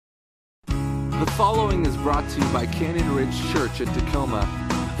The following is brought to you by Canyon Ridge Church at Tacoma.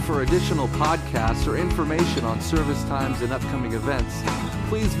 For additional podcasts or information on service times and upcoming events,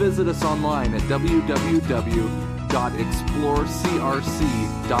 please visit us online at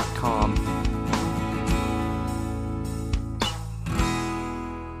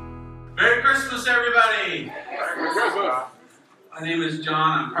www.explorecrc.com. Merry Christmas, everybody! Merry Christmas! My name is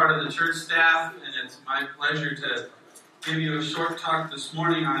John. I'm part of the church staff, and it's my pleasure to give you a short talk this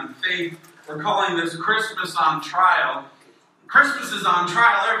morning on faith. We're calling this Christmas on Trial. Christmas is on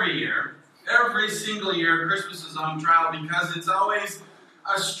trial every year. Every single year, Christmas is on trial because it's always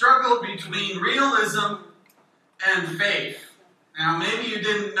a struggle between realism and faith. Now, maybe you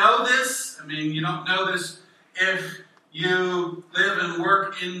didn't know this. You don't know this if you live and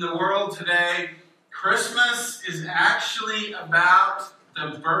work in the world today. Christmas is actually about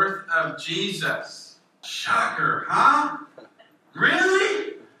the birth of Jesus. Shocker, huh? Really?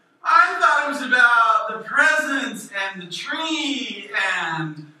 I thought it was about the presents and the tree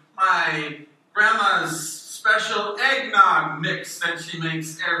and my grandma's special eggnog mix that she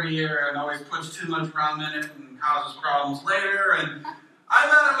makes every year and always puts too much rum in it and causes problems later. And I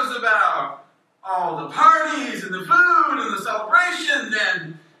thought it was about all the parties and the food and the celebrations,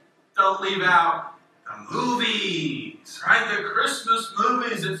 and don't leave out the movies, right? The Christmas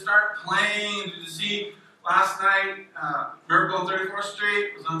movies that start playing. Did you see last night, Miracle on 34th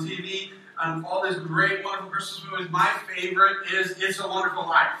Street was on TV, and all these great, wonderful Christmas movies. My favorite is It's a Wonderful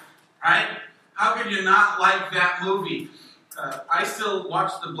Life, right? How could you not like that movie? I still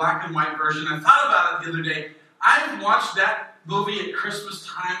watch the black and white version. I thought about it the other day. I've watched that movie at Christmas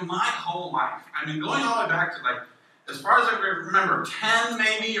time my whole life. Going all the way back to as far as I remember, 10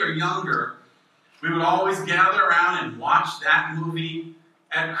 maybe or younger, we would always gather around and watch that movie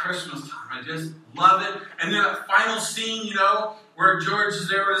at Christmas time. I just love it. And then that final scene, where George is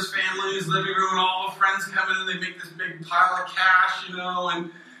there with his family in his living room and all the friends come in and they make this big pile of cash, and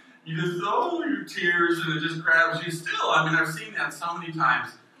you just, your tears, and it just grabs you. Still, I've seen that so many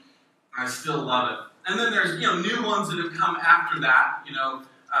times. And I still love it. And then there's, new ones that have come after that,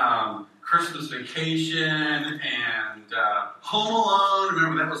 Christmas Vacation and Home Alone.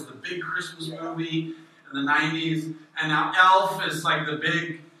 Remember, that was the big Christmas movie in the 90s. And now Elf is like the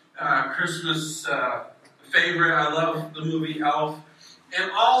big Christmas favorite. I love the movie Elf.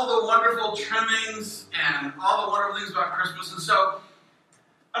 And all the wonderful trimmings and all the wonderful things about Christmas. And so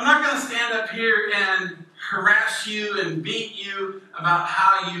I'm not going to stand up here and harass you and beat you about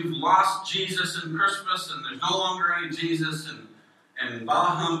how you've lost Jesus in Christmas and there's no longer any Jesus and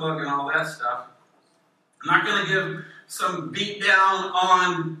bah humbug and all that stuff. I'm not going to give some beat down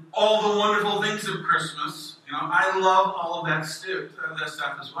on all the wonderful things of Christmas. I love all of that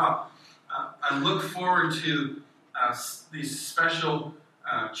stuff as well. I look forward to these special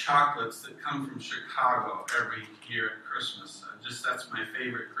chocolates that come from Chicago every year at Christmas. That's my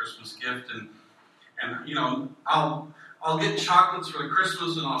favorite Christmas gift, and I'll get chocolates for the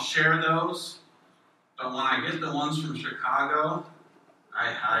Christmas and I'll share those. But when I get the ones from Chicago,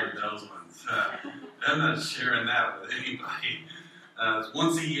 I hide those ones. I'm not sharing that with anybody.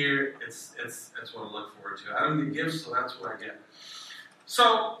 Once a year, it's what I look forward to. I don't get gifts, so that's what I get.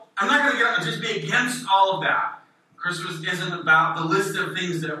 So I'm not going to just be against all of that. Christmas isn't about the list of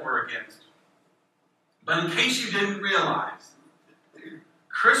things that we're against. But in case you didn't realize,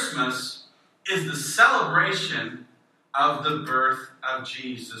 Christmas is the celebration of the birth of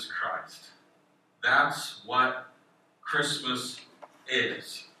Jesus Christ. That's what Christmas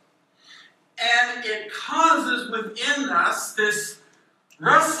is. And it causes within us this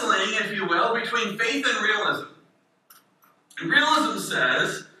wrestling, if you will, between faith and realism. And realism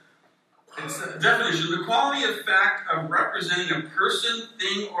says, it's a definition, the quality of fact of representing a person,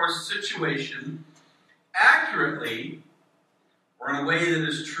 thing, or situation accurately or in a way that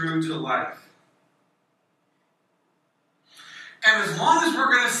is true to life. And as long as we're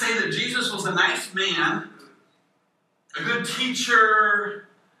going to say that Jesus was a nice man, a good teacher,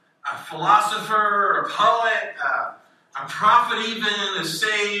 a philosopher, a poet, a prophet even, a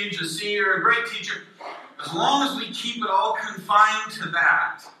sage, a seer, a great teacher, as long as we keep it all confined to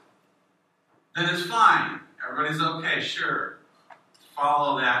that, then it's fine. Everybody's okay, sure.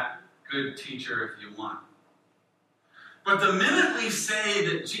 Follow that good teacher if you want. But the minute we say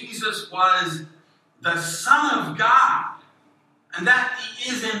that Jesus was the Son of God, and that he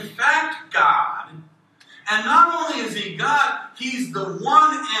is in fact God, and not only is he God, he's the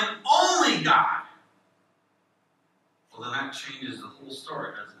one and only God, well, then that changes the whole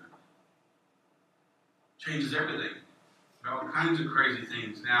story, doesn't it? Changes everything. There are all kinds of crazy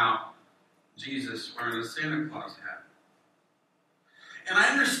things. Now, Jesus wearing a Santa Claus hat. And I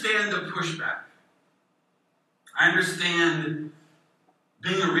understand the pushback. I understand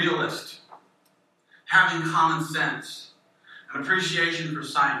being a realist, having common sense, an appreciation for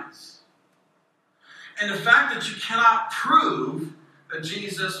science. And the fact that you cannot prove that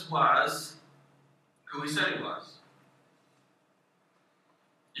Jesus was who he said he was.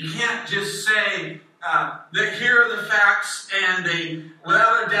 You can't just say that here are the facts and they,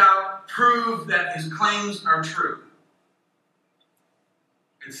 without a doubt, prove that his claims are true.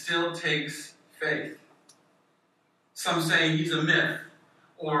 It still takes faith. Some say he's a myth,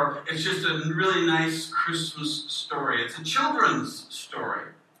 or it's just a really nice Christmas story. It's a children's story.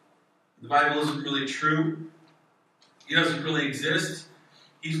 The Bible isn't really true. He doesn't really exist.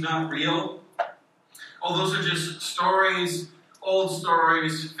 He's not real. Oh, those are just stories, old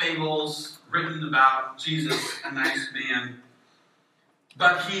stories, fables written about Jesus, a nice man.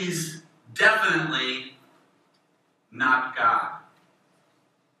 But he's definitely not God.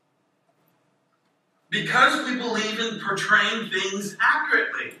 Because we believe in portraying things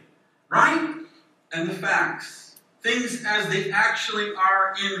accurately, right? And the facts. Things as they actually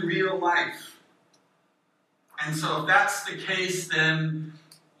are in real life. And so if that's the case, then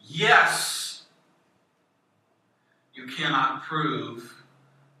yes, you cannot prove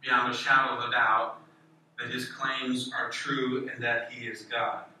beyond a shadow of a doubt that his claims are true and that he is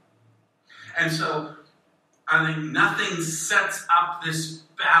God. And so I think nothing sets up this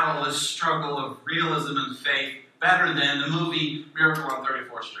battle, this struggle of realism and faith better than the movie Miracle on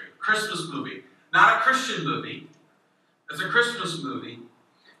 34th Street. Christmas movie. Not a Christian movie. It's a Christmas movie.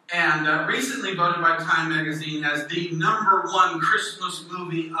 And recently voted by Time Magazine as the #1 Christmas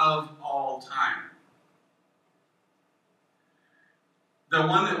movie of all time. The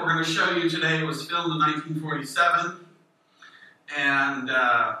one that we're going to show you today was filmed in 1947. And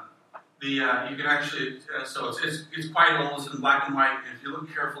you can actually, so it's quite old, it's in black and white. And if you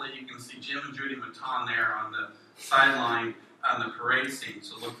look carefully, you can see Jim and Judy Mouton there on the sideline on the parade scene.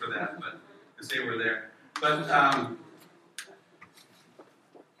 So look for that, but because they were there. But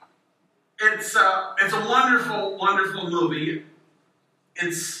it's a wonderful, wonderful movie.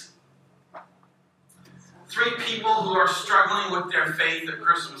 It's 3 people who are struggling with their faith at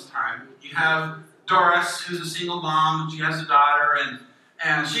Christmas time. You have Doris, who's a single mom. She has a daughter,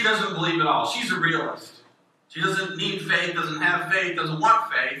 and she doesn't believe at all. She's a realist. She doesn't need faith, doesn't have faith, doesn't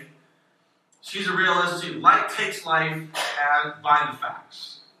want faith. She's a realist. She takes life by the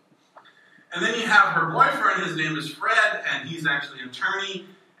facts. And then you have her boyfriend. His name is Fred, and he's actually an attorney.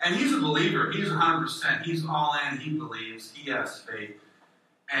 And he's a believer. He's 100%. He's all in. He believes. He has faith.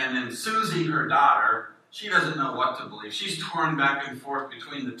 And then Susie, her daughter, she doesn't know what to believe. She's torn back and forth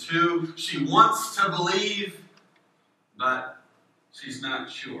between the two. She wants to believe, but she's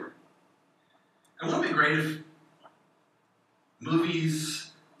not sure. And wouldn't it be great if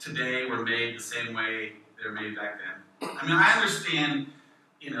movies today were made the same way they were made back then? I mean, I understand,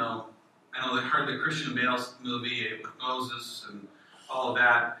 I know they heard the Christian Bale movie with Moses and all of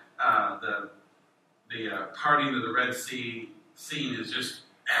that. The parting of the Red Sea scene is just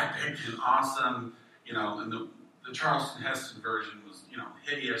epic and awesome. And the Charleston Heston version was,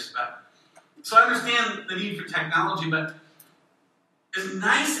 hideous. So I understand the need for technology, but as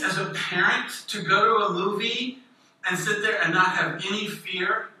nice as a parent to go to a movie and sit there and not have any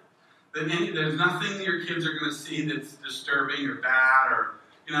fear that there's nothing your kids are going to see that's disturbing or bad, or,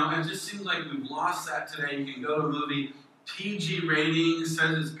 it just seems like we've lost that today. You can go to a movie, PG rating,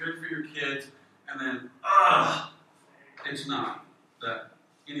 says it's good for your kids, and then, it's not. But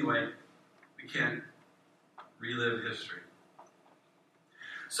anyway, we can't relive history.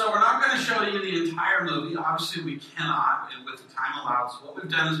 So we're not going to show you the entire movie. Obviously, we cannot, with the time allowed. So what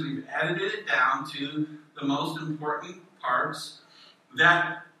we've done is we've edited it down to the most important parts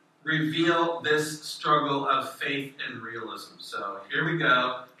that reveal this struggle of faith and realism. So here we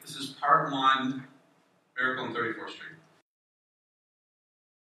go. This is part 1, Miracle on 34th Street.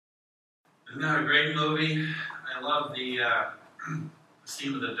 Isn't that a great movie? I love the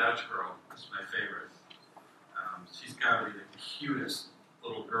scene with the Dutch girl. It's my favorite. She's got to be the cutest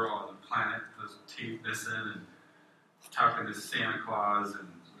little girl on the planet, with teeth missing and talking to Santa Claus and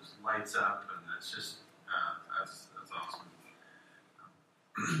just lights up, and it's just that's awesome.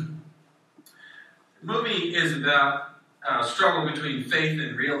 The movie is about a struggle between faith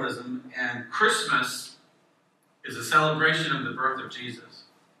and realism, and Christmas is a celebration of the birth of Jesus.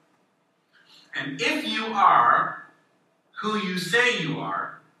 And if you are who you say you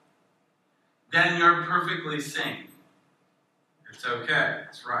are, then you're perfectly sane. It's okay.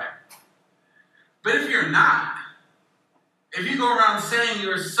 It's right. But if you're not, if you go around saying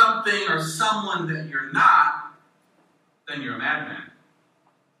you're something or someone that you're not, then you're a madman.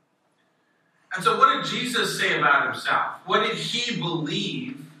 And And so what did Jesus say about himself? What did he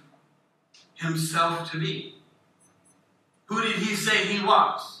believe himself to be? Who did he say he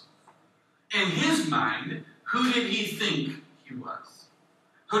was? In his mind, who did he think he was?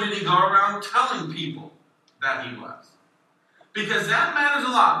 Who did he go around telling people that he was? Because that matters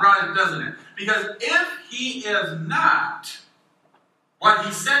a lot, right, doesn't it? Because if he is not what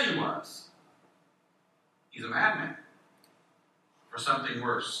he said he was, he's a madman. Or something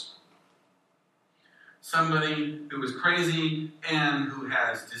worse. Somebody who is crazy and who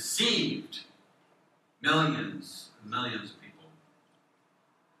has deceived millions and millions of people.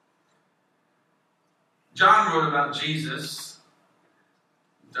 John wrote about Jesus.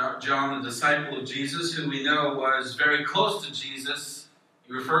 John, the disciple of Jesus, who we know was very close to Jesus.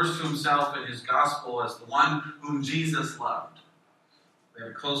 He refers to himself in his gospel as the one whom Jesus loved. They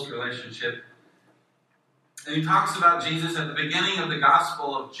had a close relationship. And he talks about Jesus at the beginning of the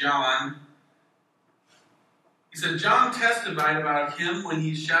Gospel of John. He said, John testified about him when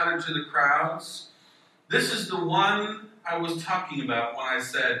he shouted to the crowds, "This is the one I was talking about when I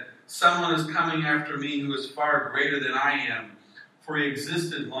said, 'Someone is coming after me who is far greater than I am, for he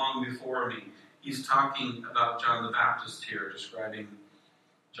existed long before me.'" He's talking about John the Baptist here, describing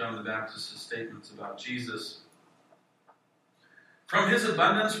John the Baptist's statements about Jesus. From his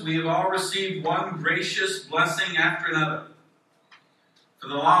abundance we have all received one gracious blessing after another. For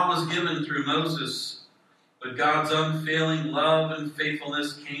the law was given through Moses, but God's unfailing love and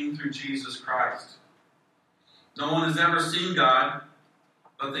faithfulness came through Jesus Christ. No one has ever seen God,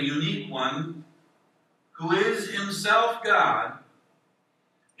 but the unique one, who is himself God,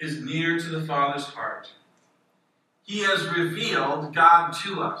 is near to the Father's heart. He has revealed God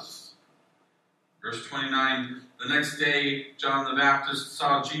to us. Verse 29, the next day John the Baptist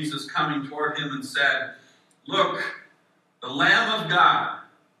saw Jesus coming toward him and said, "Look, the Lamb of God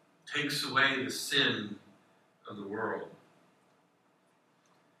takes away the sin of the world."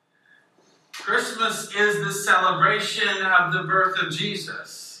 Christmas is the celebration of the birth of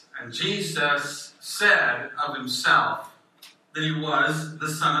Jesus. And Jesus said of himself that he was the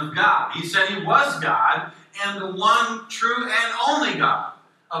Son of God. He said he was God and the one true and only God.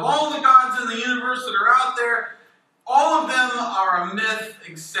 Of all the gods in the universe that are out there, all of them are a myth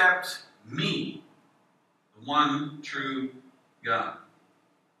except me, the one true God.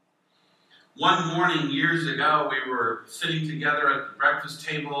 One morning years ago, we were sitting together at the breakfast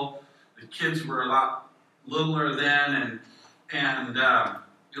table. The kids were a lot littler then, and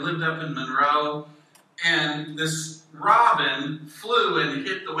we lived up in Monroe, and this robin flew and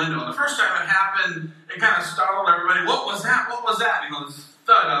hit the window. And the first time it happened, it kind of startled everybody. What was that? What was that? You know, this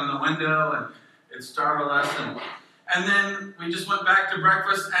thud on the window, and it startled us. And then we just went back to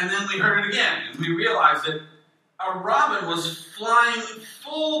breakfast, and then we heard it again, and we realized that a robin was flying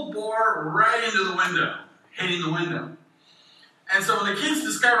full bore right into the window, hitting the window. And so when the kids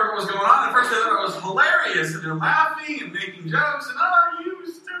discovered what was going on, at first they thought it was hilarious, and they're laughing and making jokes, and, "Oh,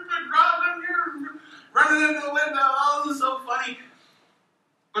 you stupid robin, you're running into the window, oh, this is so funny."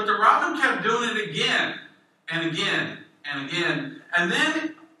 But the robin kept doing it again, and again, and again, and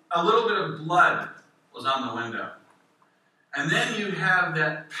then a little bit of blood was on the window. And then you have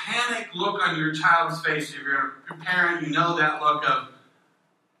that panic look on your child's face. If you're a parent, you know that look of,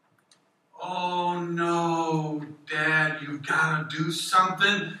 "Oh no, Dad, you've got to do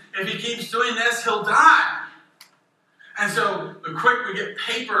something. If he keeps doing this, he'll die." And so quick, we get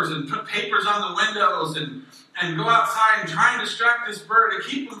papers and put papers on the windows and go outside and try and distract this bird to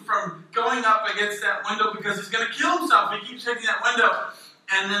keep him from going up against that window because he's going to kill himself if he keeps hitting that window.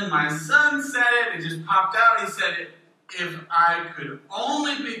 And then my son said it just popped out. He said, "If I could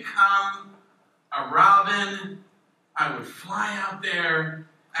only become a robin, I would fly out there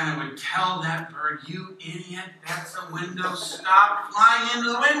and I would tell that bird, 'You idiot, that's a window. Stop flying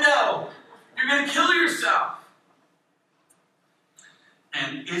into the window. You're going to kill yourself.'"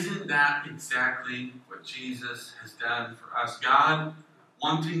 And isn't that exactly what Jesus has done for us? God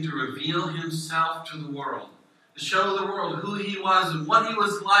wanting to reveal himself to the world, to show the world who he was and what he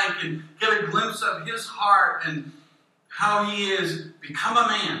was like, and get a glimpse of his heart and how he is become a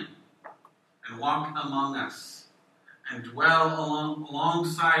man and walk among us and dwell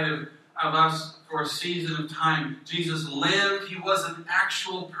alongside of us for a season of time. Jesus lived. He was an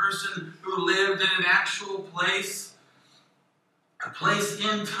actual person who lived in an actual place, a place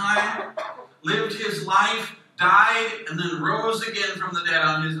in time, lived his life, died, and then rose again from the dead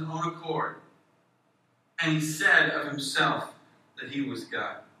on his own accord. And he said of himself that he was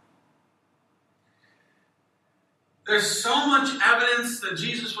God. There's so much evidence that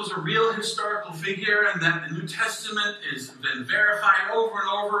Jesus was a real historical figure and that the New Testament has been verified over and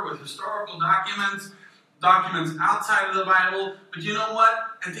over with historical documents outside of the Bible. But you know what?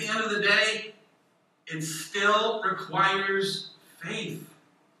 At the end of the day, it still requires faith.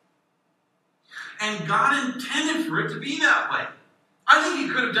 And God intended for it to be that way. I think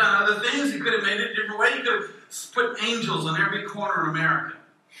He could have done other things. He could have made it a different way. He could have put angels on every corner in America.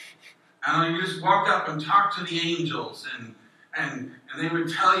 And you just walk up and talk to the angels, and they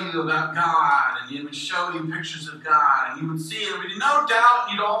would tell you about God, and they would show you pictures of God, and you would see it, and no doubt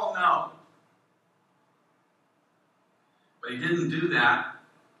you'd all know. But He didn't do that.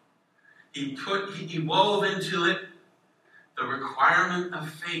 He wove into it the requirement of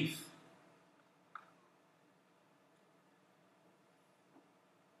faith.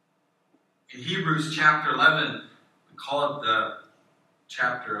 In Hebrews chapter 11, we call it the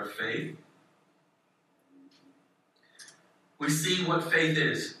chapter of faith. We see what faith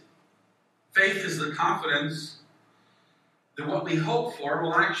is. Faith is the confidence that what we hope for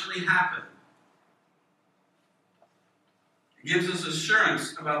will actually happen. It gives us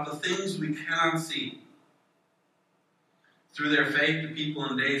assurance about the things we cannot see. Through their faith, the people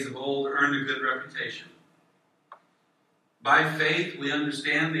in days of old earned a good reputation. By faith, we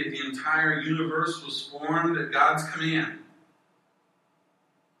understand that the entire universe was formed at God's command.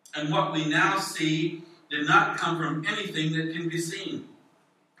 And what we now see did not come from anything that can be seen.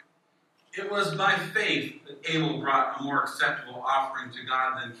 It was by faith that Abel brought a more acceptable offering to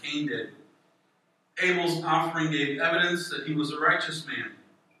God than Cain did. Abel's offering gave evidence that he was a righteous man.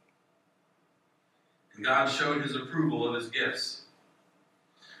 And God showed His approval of his gifts.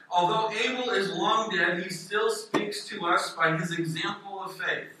 Although Abel is long dead, he still speaks to us by his example of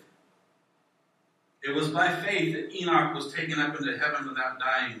faith. It was by faith that Enoch was taken up into heaven without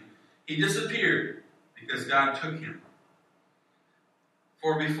dying. He disappeared because God took him.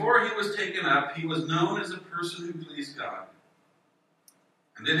 For before he was taken up, he was known as a person who pleased God.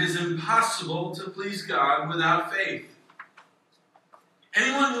 And it is impossible to please God without faith.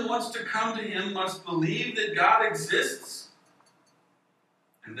 Anyone who wants to come to Him must believe that God exists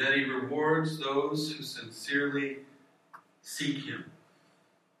and that He rewards those who sincerely seek Him.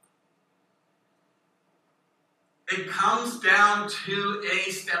 It comes down to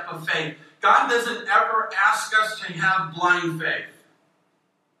a step of faith. God doesn't ever ask us to have blind faith.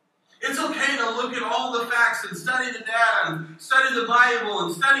 It's okay to look at all the facts and study the data and study the Bible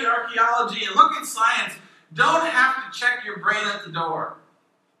and study archaeology and look at science. Don't have to check your brain at the door.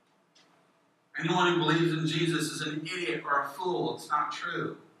 Anyone who believes in Jesus is an idiot or a fool. It's not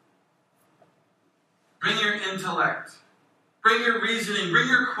true. Bring your intellect. Bring your reasoning. Bring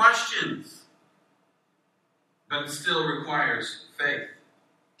your questions. But it still requires faith.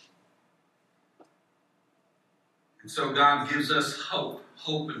 And so God gives us hope.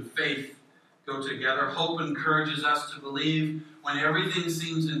 Hope and faith go together. Hope encourages us to believe when everything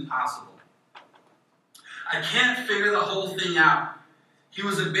seems impossible. I can't figure the whole thing out. He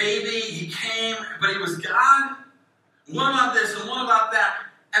was a baby, He came, but He was God. What about this and what about that?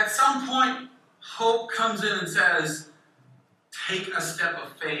 At some point, hope comes in and says, take a step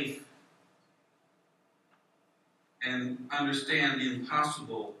of faith and understand the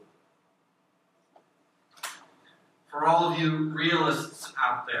impossible. For all of you realists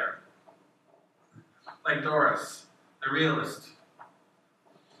out there, like Doris, the realist,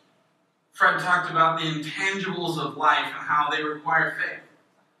 Fred talked about the intangibles of life and how they require faith.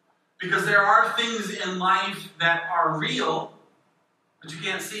 Because there are things in life that are real, but you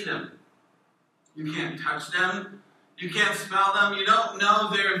can't see them. You can't touch them. You can't smell them. You don't know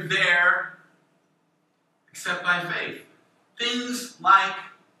they're there except by faith. Things like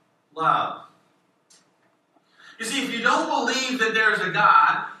love. You see, if you don't believe that there's a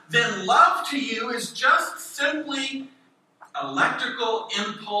God, then love to you is just simply electrical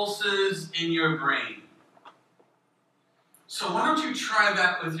impulses in your brain. So why don't you try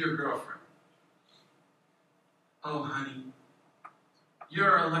that with your girlfriend? Oh, honey,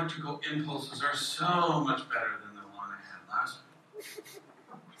 your electrical impulses are so much better than the one I had last week.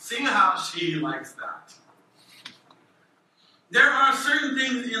 See how she likes that. There are certain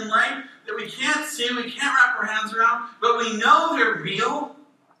things in life that we can't see, we can't wrap our hands around, but we know they're real.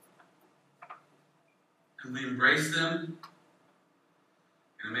 And we embrace them.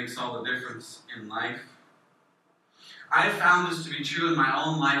 And it makes all the difference in life. I have found this to be true in my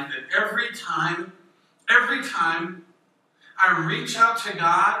own life, that every time I reach out to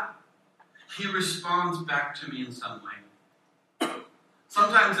God, He responds back to me in some way.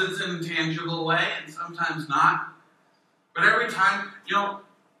 Sometimes it's an intangible way, and sometimes not. But every time,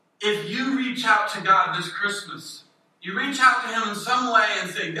 if you reach out to God this Christmas, You reach out to him in some way and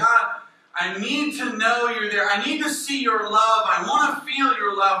say, God, I need to know you're there. I need to see your love. I want to feel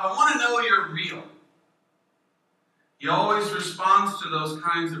your love. I want to know you're real. He always responds to those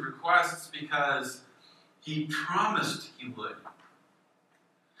kinds of requests because he promised he would.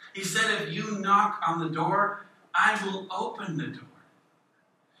 He said, if you knock on the door, I will open the door.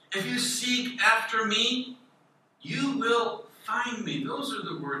 If you seek after me, you will find me. Those are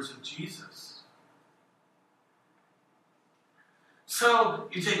the words of Jesus. So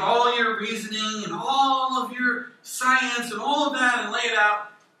you take all your reasoning and all of your science and all of that and lay it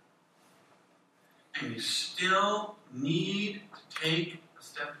out, and you still need to take a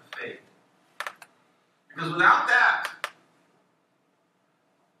step of faith. Because without that,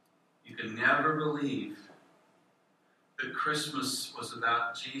 you can never believe that Christmas was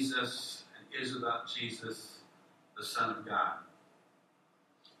about Jesus and is about Jesus, the Son of God.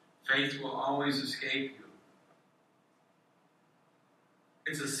 Faith will always escape you.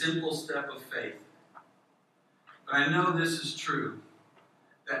 It's a simple step of faith. But I know this is true,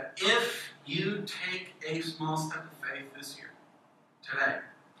 that if you take a small step of faith this year, today,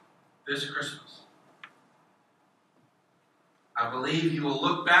 this Christmas, I believe you will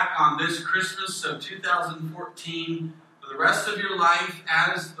look back on this Christmas of 2014 for the rest of your life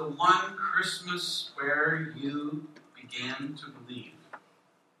as the one Christmas where you began to believe.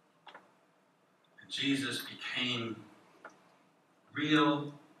 And Jesus became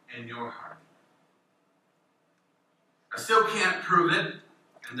real in your heart. I still can't prove it,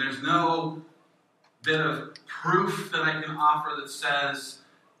 and there's no bit of proof that I can offer that says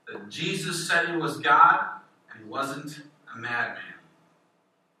that Jesus said he was God and he wasn't a madman.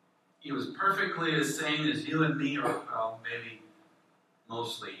 He was perfectly as sane as you and me, or well, maybe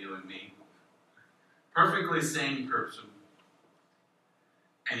mostly you and me. Perfectly sane person.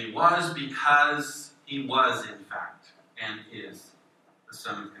 And he was because he was, in fact, and is the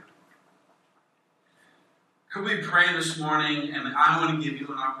Son of God. Could we pray this morning? And I want to give you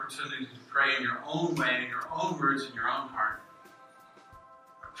an opportunity to pray in your own way, in your own words, in your own heart.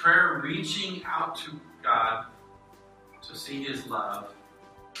 A prayer reaching out to God to see his love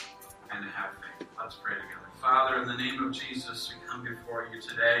and to have faith. Let's pray together. Father, in the name of Jesus, we come before you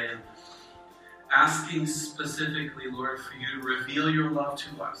today and asking specifically, Lord, for you to reveal your love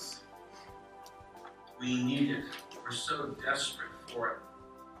to us. We need it. We're so desperate for it.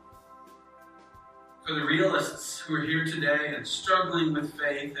 For the realists who are here today and struggling with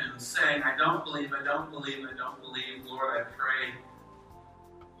faith and saying, I don't believe, I don't believe, I don't believe, Lord, I pray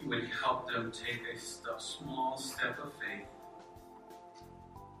you would help them take a small step of faith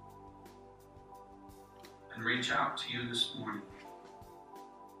and reach out to you this morning.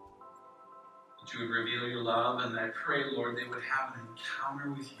 That you would reveal your love, and I pray, Lord, they would have an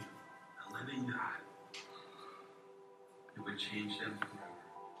encounter with you, the living God. You would change them forever.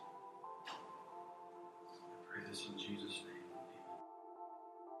 I pray this in Jesus' name.